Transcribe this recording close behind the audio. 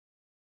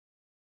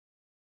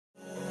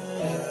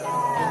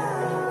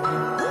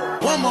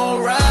One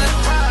more ride,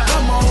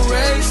 one more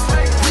race.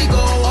 We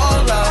go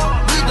all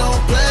out, we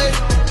don't play.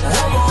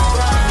 One more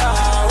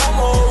ride, one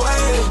more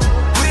way.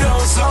 We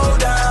don't slow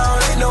down,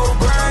 ain't no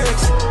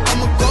breaks.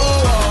 I'ma go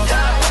off,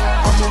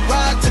 I'ma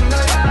ride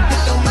tonight. It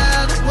don't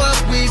matter what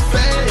we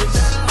face.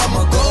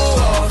 I'ma go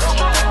off,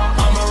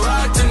 I'ma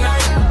ride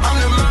tonight. I'm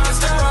the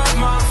master of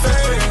my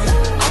fate.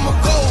 I'ma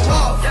go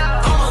off,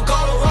 I'ma go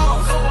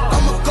off,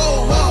 I'ma go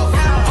off,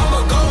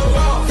 I'ma go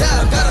off. Yeah,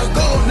 I gotta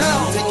go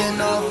now.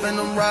 Taking off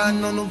and I'm riding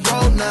on the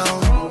road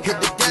now. Hit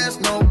the gas,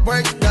 no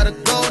brakes, gotta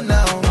go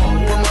now.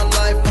 Put my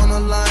life on the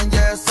line,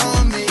 yeah, it's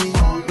on me.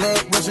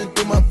 Blood rushing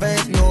through my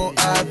veins, no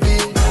IV.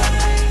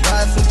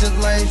 Ride switches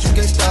lanes, you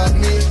can't stop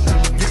me.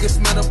 You can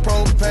smell the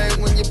propane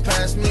when you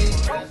pass me.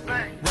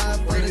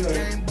 We're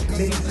doing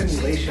committee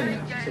simulation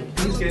now. So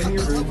please get in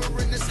your room.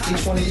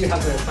 Each one of you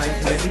has an assigned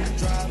committee.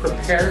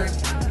 Prepare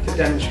to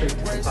demonstrate to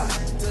the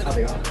class how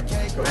they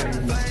operate. Go ahead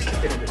and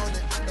get into it.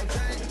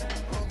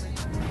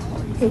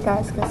 Hey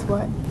guys, guess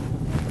what?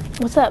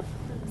 What's up?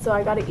 So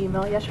I got an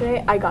email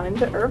yesterday. I got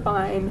into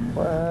Irvine.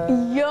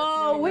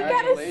 Yo, we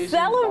gotta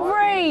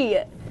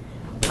celebrate!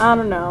 I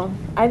don't know.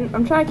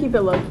 I'm trying to keep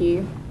it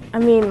low-key. I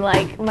mean,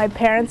 like, my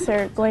parents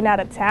are going out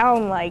of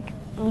town. Like,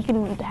 we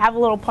can have a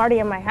little party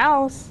at my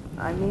house.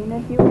 I mean,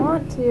 if you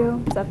want to.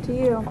 It's up to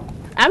you.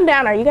 I'm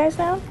down. Are you guys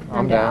down?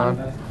 I'm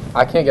down.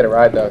 I can't get a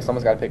ride though.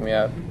 Someone's got to pick me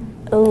up.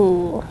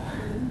 Ooh.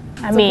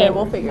 I mean, okay,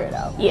 we'll figure it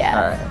out. Yeah.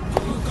 All right.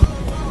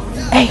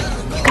 Hey,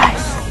 you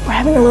guys, we're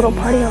having a little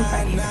party on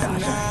Friday.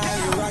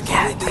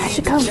 Yeah, you guys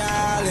should come.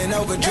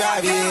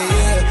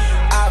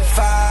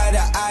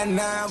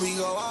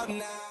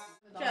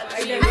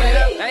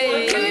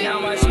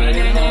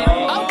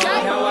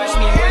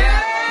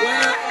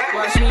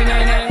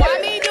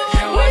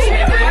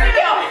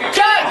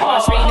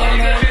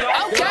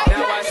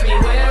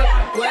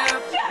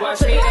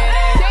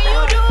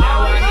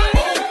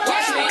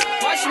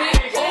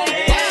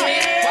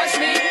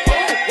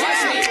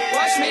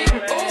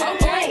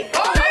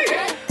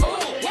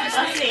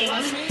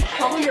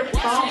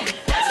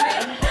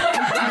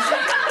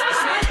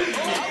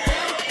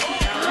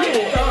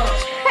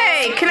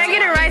 Hey, can I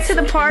get a ride to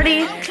the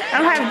party? I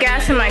don't have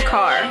gas in my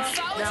car.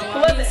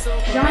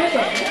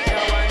 Jonathan.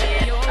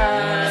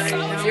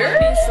 You're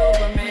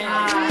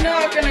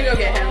not gonna go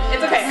get him.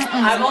 It's okay.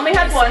 I've only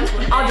had one.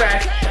 I'll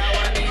drive.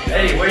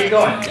 Hey, where are you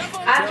going?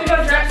 I have to go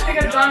drive to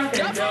pick up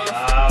Jonathan.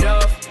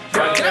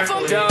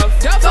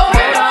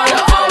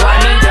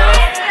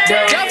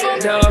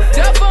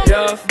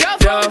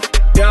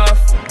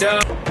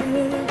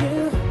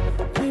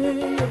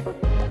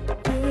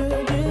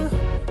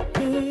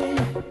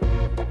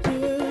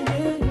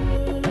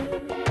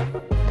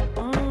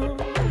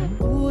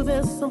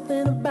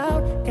 Something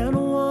about kind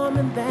of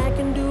woman that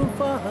can do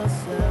for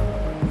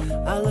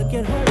herself. I look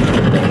at her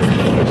and makes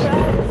me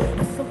cry.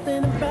 There's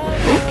something about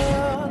her.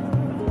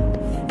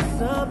 There's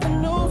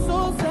something oh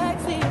so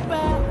sexy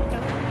about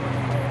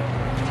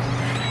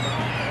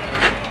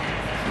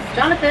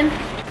Jonathan.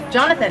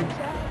 Jonathan.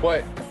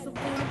 What?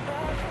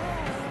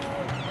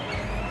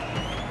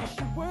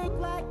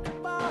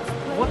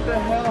 What the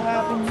hell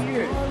happened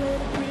here?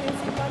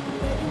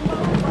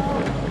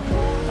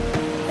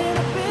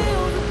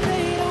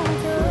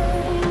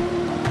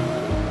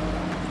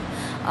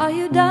 Are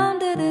you down,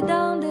 did it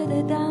down, did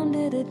it down,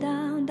 did it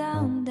down,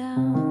 down,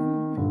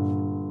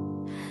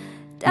 down?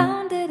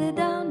 Down, did it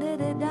down,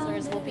 did it down.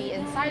 Answers will be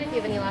inside if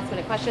you have any last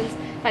minute questions.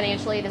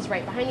 Financially, it is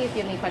right behind you if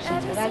you have any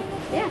questions for them.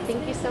 Yeah,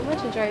 thank you so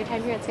much. Enjoy your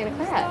time here at Santa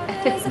Clara.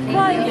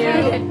 Thank you.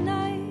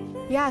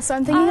 Yeah, so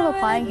I'm thinking of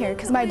applying here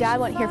because my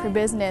dad went here for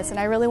business and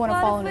I really want to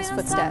follow in his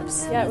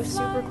footsteps. Yeah, it was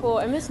super cool.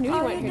 And Miss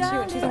Nudie went here too,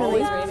 and she's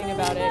always raving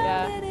about it,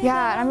 yeah.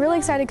 Yeah, and I'm really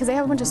excited because they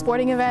have a bunch of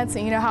sporting events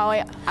and you know how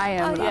I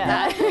am about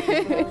that.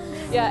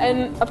 Yeah,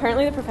 and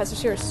apparently the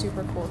professors here are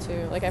super cool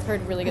too. Like, I've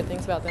heard really good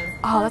things about them.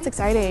 Oh, that's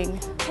exciting.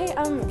 Hey,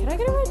 can I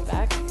get a ride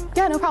back?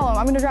 Yeah, no problem.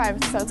 I'm going to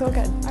drive, so it's all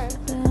good. All right.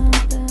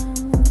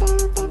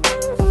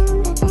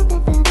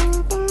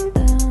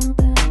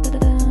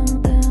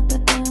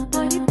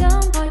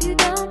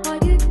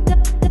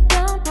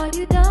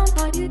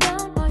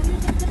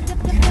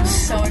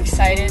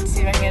 Excited to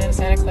see if I can get into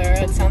Santa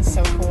Clara. It sounds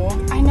so cool.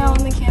 I know,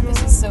 and the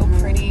campus is so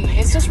pretty.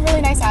 It's just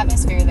really nice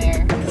atmosphere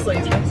there. This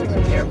lady's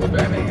from careful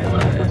driving. I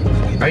love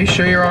it. Are you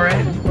sure you're all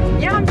right?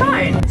 Yeah, I'm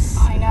fine.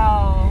 I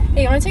know.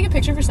 Hey, you want to take a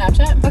picture for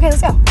Snapchat? Okay,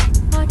 let's go.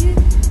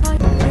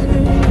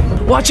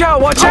 Watch out!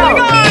 Watch out! Oh my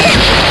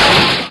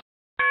God!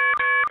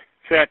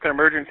 Santa Clara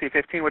Emergency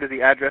 15. What is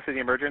the address of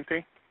the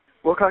emergency?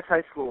 Wilcox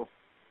High School.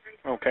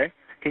 Okay.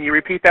 Can you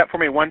repeat that for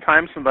me one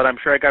time so that I'm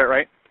sure I got it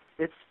right?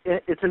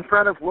 It's in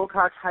front of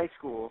Wilcox High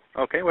School.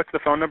 Okay. What's the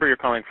phone number you're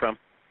calling from?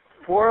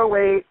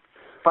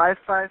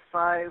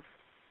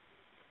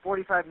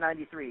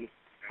 408-555-4593.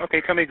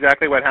 Okay. Tell me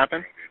exactly what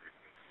happened.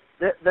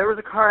 There was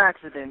a car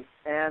accident,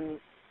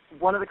 and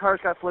one of the cars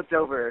got flipped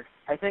over.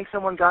 I think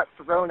someone got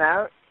thrown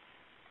out,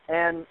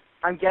 and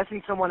I'm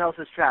guessing someone else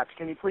is trapped.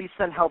 Can you please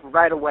send help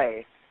right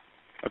away?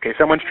 Okay.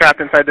 Someone's trapped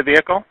inside the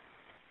vehicle?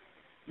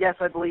 Yes,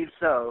 I believe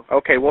so.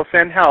 Okay, we'll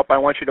send help. I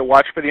want you to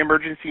watch for the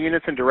emergency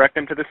units and direct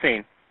them to the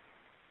scene.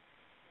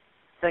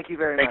 Thank you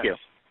very much. Thank you.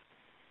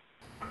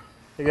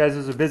 Hey guys, it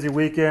was a busy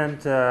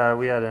weekend.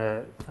 We had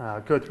a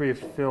Code 3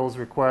 fills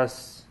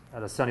request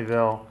out of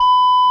Sunnyvale.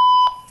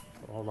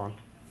 Hold on.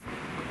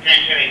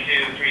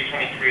 322,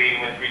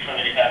 323 with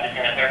 320 to copy,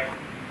 can I start?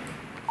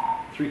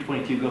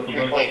 322, go for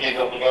gold. 322,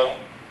 go for gold.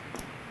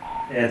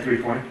 And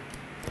 320.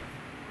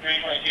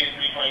 322,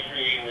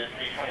 323 with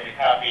 320 to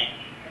copy.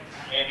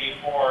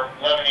 ND4,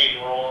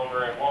 1180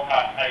 rollover at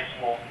Wilcox High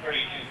School,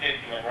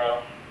 3250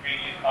 Monroe,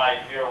 3250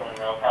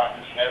 Monroe,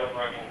 process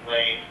Meadowbrook and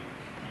Glade.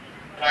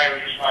 Fire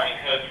was responding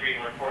code 3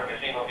 and reported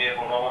a single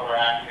vehicle rollover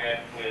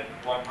accident with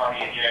one party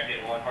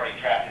ejected and one party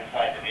trapped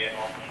inside the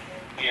vehicle.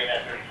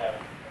 VMS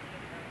 37.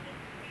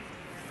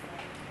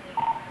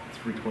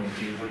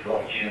 322.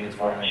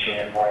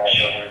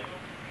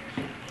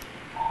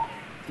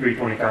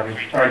 320 copy.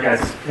 Alright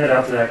guys, head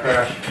out to that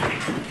crash.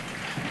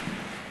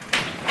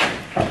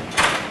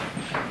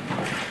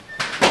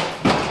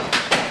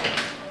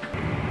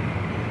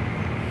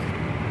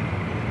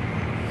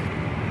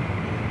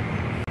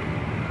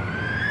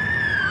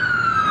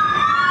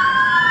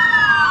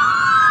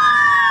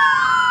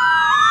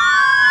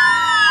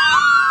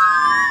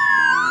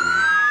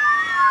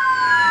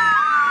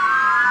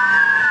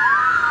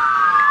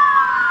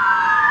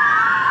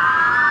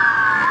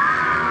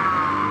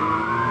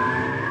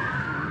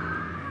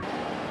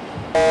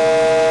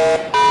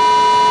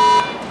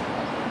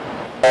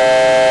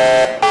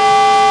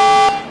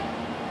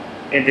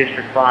 In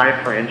District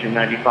 5 for Engine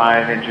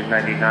 95, Engine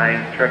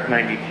 99, Truck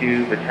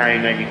 92,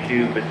 Battalion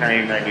 92,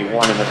 Battalion 91,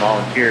 and the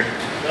volunteers.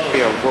 We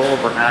have a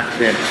rollover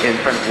accident in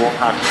front of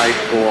Wilcox High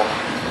School,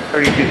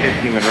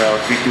 3250 Monroe,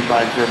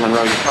 3250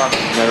 Monroe. Your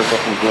crossing is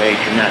Meadowbrook and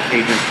Glade. Your map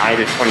agent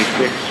IDA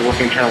 26.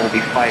 Working channel will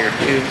be Fire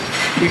 2.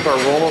 Keep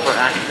our rollover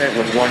accident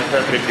with one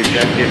subject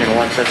ejected and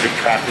one subject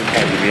trapped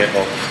inside the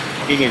vehicle.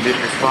 Being in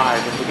District 5,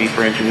 this will be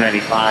for Engine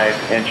 95,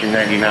 Engine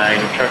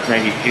 99, Truck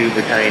 92,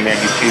 Battalion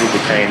 92,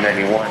 Battalion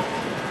 91.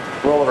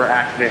 Rollover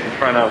accident in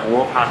front of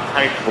Wilcox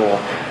High School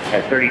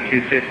at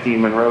 3250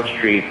 Monroe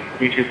Street,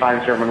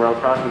 3250 Monroe,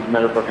 crosses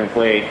Meadowbrook and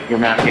Glade. Your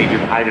map page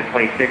is IDA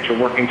 26. Your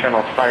working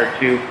channel is Fire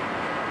 2.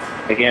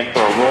 Again,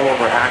 for a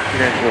rollover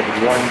accident with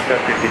one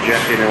subject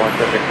ejected and one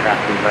subject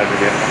trapped inside the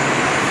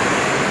vehicle.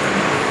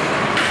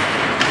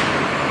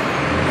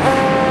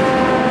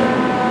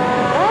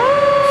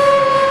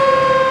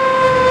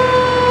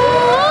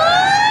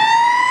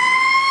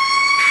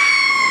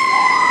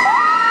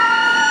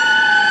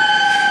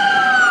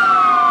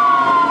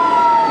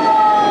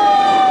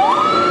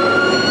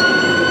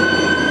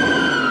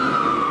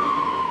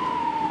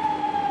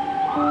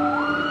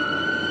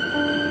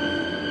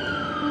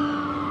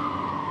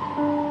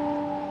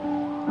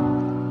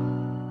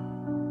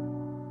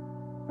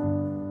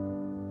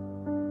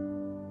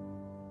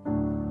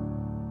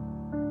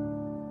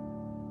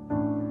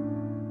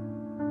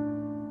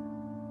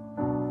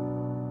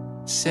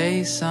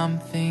 Say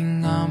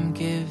something, I'm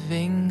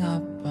giving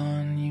up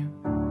on you.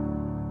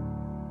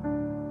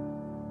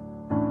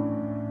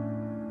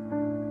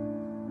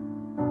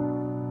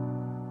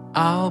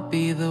 I'll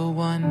be the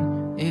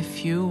one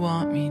if you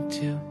want me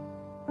to.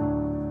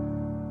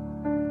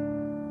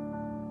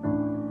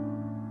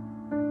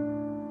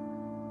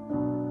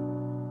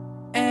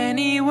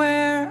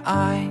 Anywhere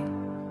I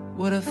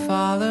would have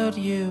followed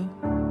you.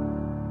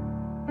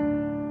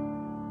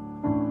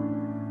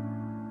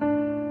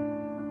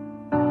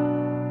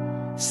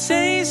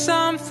 Say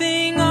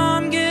something,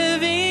 I'm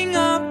giving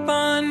up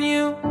on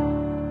you.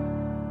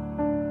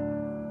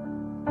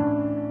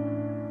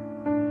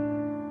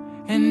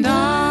 And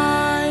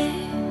I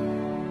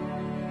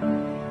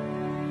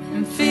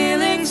am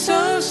feeling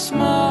so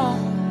small.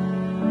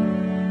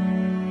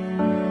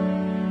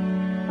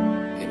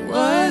 It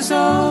was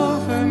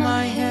over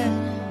my head.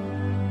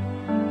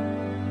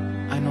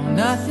 I know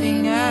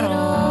nothing at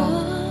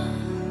all.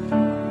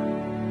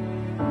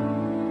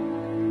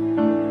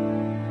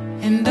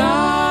 And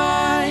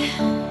I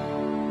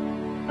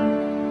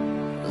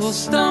will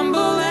stumble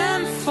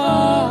and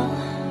fall.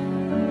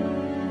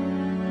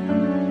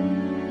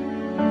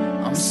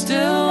 I'm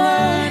still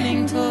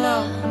learning to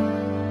love,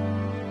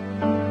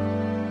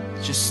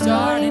 just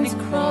starting to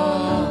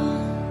crawl.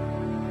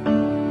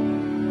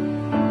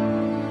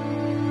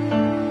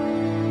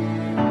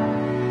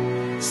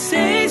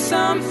 Say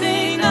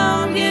something,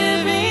 I'm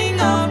giving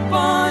up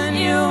on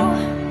you.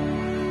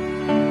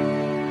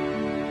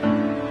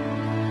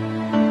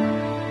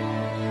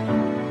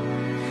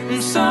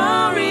 I'm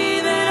sorry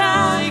that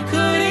I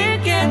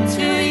couldn't get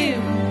to you.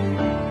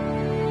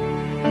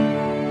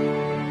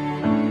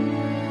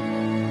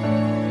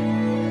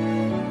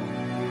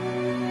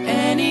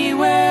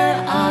 Anywhere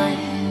I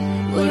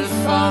would have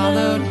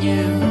followed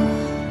you.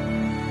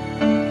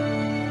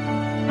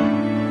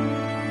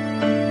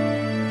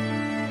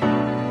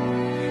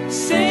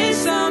 Say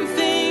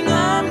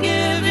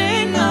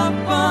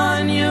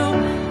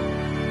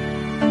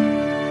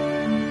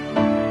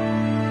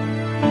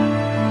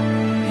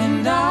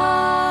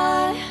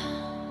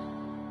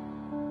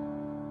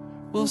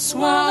will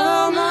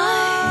swallow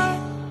my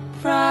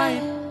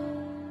pride.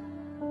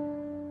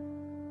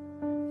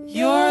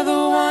 You're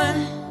the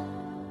one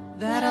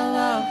that I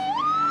love.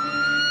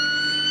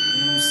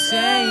 I'm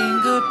saying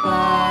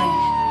goodbye.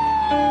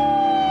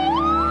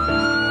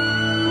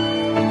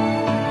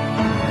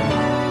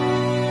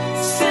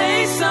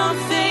 Say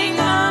something,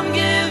 I'm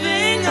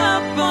giving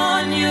up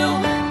on you.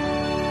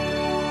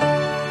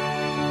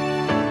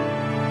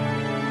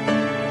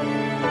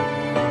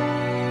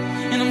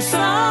 And I'm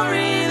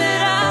sorry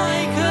that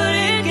I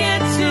couldn't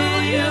get to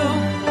you.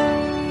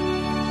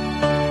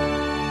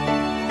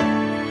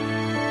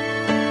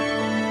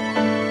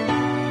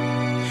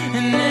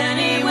 And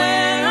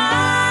anywhere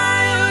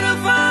I would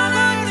have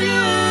followed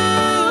you.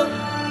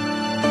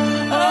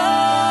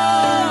 Oh,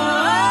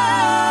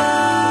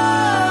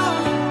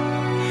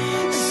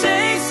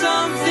 say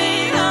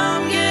something,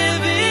 I'm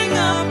giving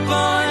up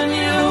on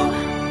you.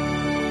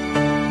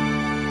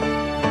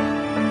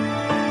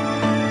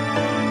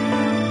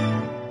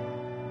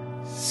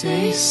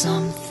 Say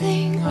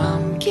something,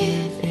 I'm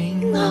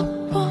giving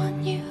up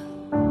on you.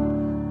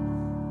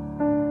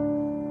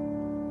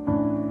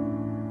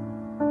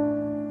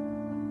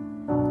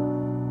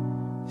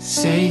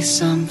 Say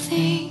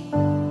something.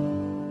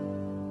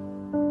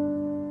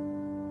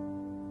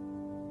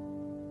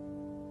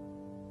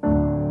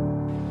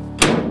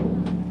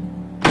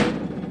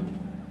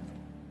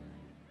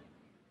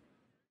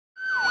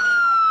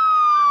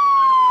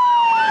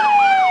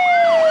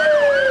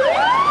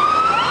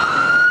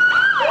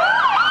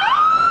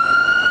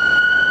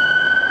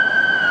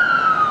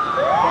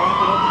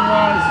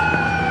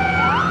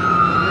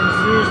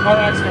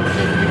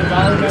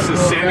 This is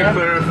Santa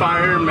Clara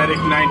Fire, Medic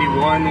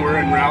 91. We're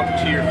en route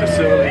to your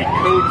facility,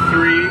 Code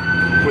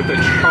 3, with a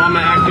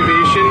trauma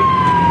activation.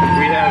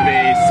 We have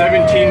a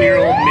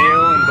 17-year-old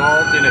male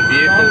involved in a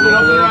vehicle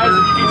rollover.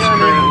 He's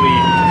currently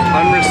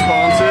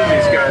unresponsive.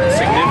 He's got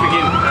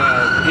significant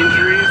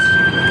injuries,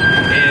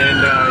 and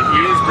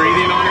he is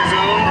breathing on his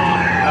own.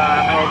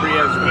 However, he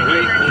has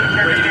great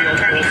radial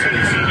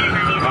pulses.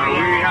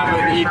 We have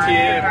an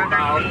ETA of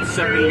about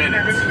 7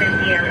 minutes.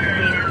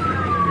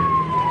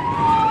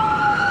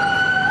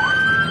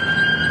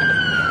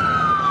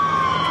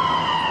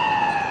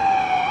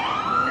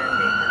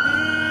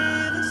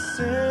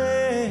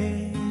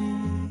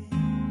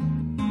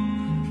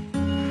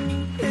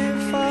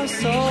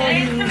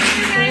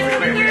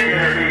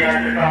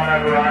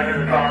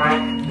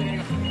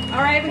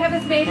 Alright, we have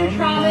this major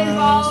trauma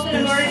involved in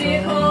a motor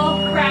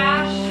vehicle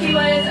crash. He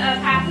was a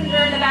passenger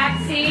in the back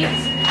seat.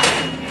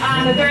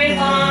 A very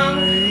long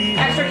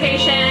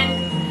extrication,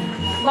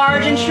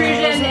 large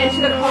intrusion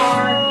into the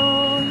car.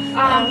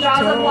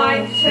 Jaws of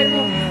life took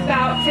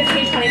about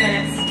 15-20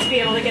 minutes to be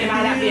able to get him out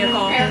of that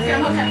vehicle. Okay, let's get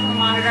him hooked up to the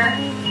monitor.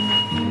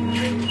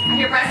 I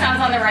hear breath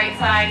sounds on the right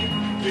side.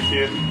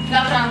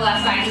 Nothing on the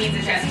left side. He needs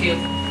a chest tube.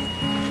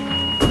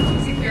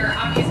 Secure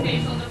obvious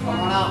facial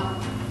deformity.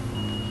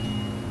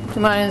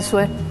 Come on in this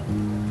way.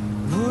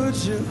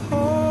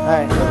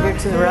 Alright, go here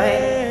to the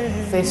right.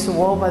 Face the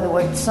wall by the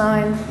white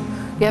sign.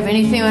 You have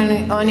anything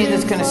on you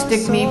that's going to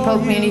stick me,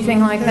 poke me, anything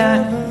like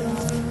that?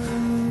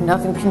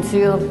 Nothing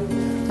concealed.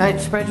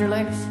 Alright, spread your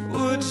legs.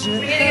 We're going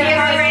to get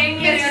heart rate,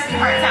 get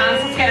heart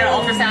sounds. Let's get an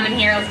ultrasound in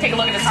here. Let's take a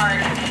look at his heart.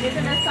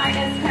 Isn't this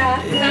sinus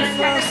path? Let's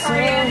check his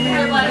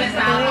cardiac. Blood in his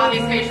mouth.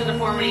 Obvious facial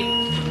deformity.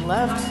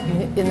 Left,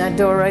 in that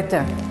door right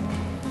there.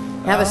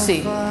 Have a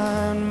seat.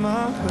 Got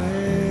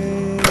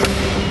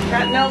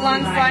no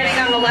lung sliding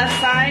on the left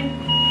side.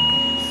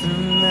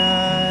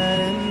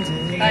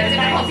 It's going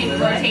to help you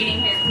rotating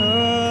his.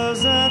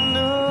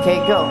 Okay,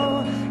 go.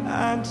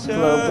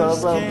 Blow.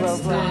 Blood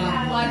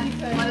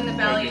in the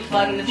belly,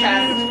 blood in the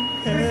chest.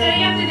 We're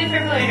setting up the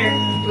defibrillator.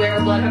 Do we have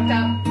our blood hooked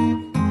up?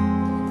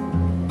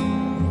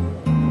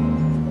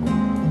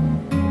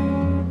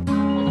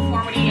 Full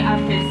deformity of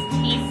his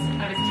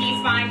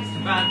T-spine, just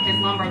above his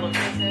lumbar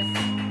locus.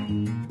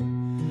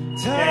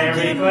 Okay,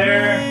 everybody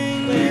clear?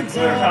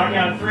 We're talking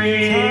on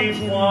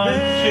 3, 1,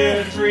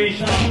 2, 3,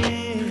 shot.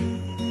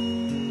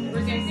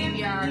 Resume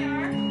CPR.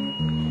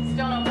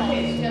 Still no pulse.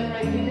 Okay, you have the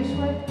right knee this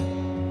way?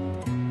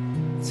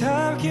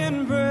 Time can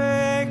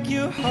break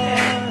your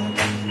heart.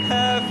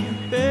 Have you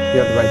been?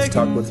 You have the right to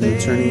talk with an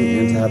attorney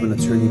and to have an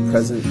attorney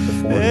present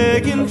before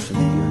any question.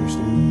 Do you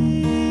understand?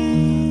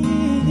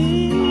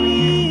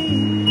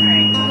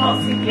 Alright, call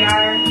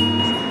CPR.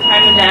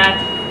 Time of death,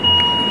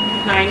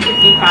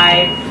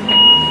 9:55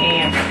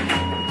 a.m.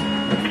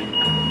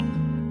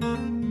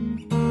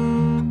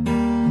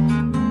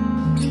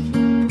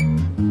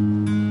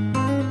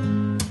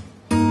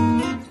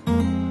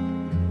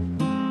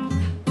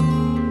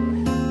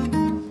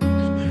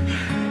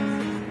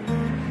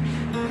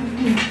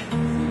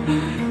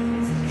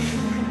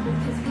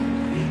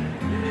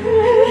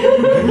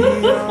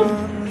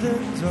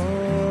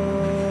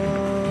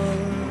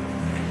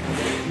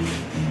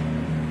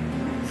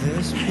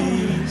 This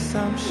peace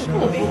I'm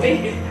sure.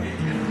 Baby.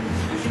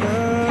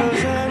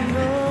 'Cause I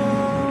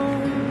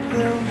know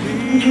there'll be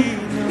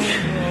no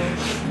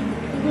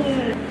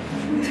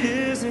more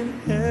tears in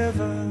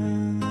heaven.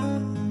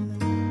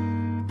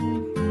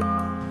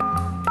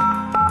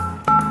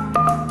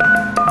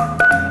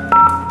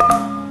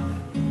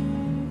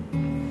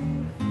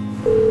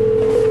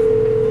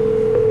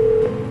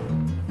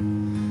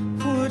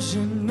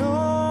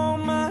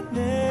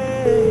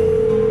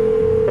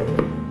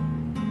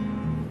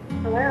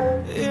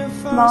 Hello?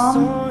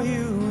 Mom?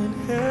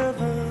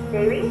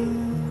 Baby?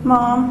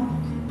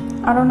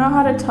 Mom, I don't know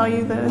how to tell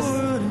you this.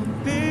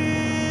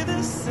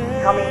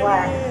 Tell me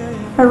what?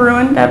 I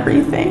ruined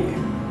everything.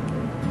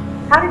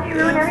 How did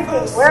you ruin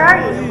everything? Where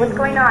are you? What's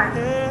going on?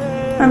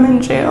 I'm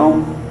in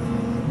jail.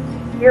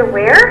 You're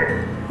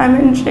where? I'm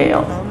in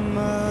jail.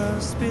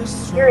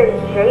 You're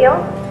in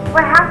jail?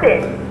 What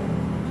happened?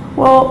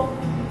 Well,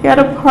 we had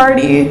a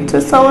party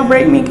to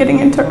celebrate me getting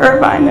into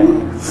Irvine,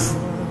 and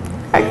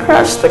I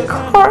crashed the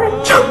car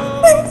and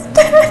jumped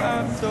instead.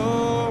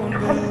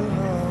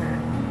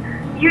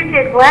 You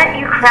did what?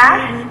 You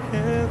crashed?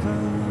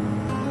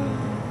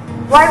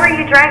 Why were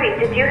you driving?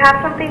 Did you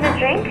have something to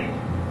drink?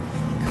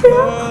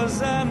 Yeah.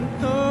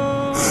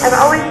 I've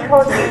always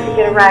told you to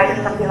get a ride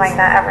if something like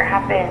that ever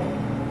happened.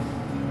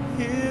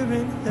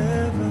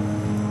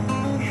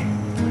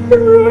 I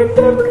ruined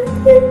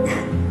everything.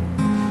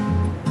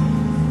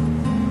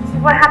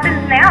 What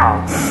happens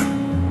now?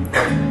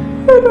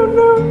 I don't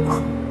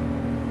know.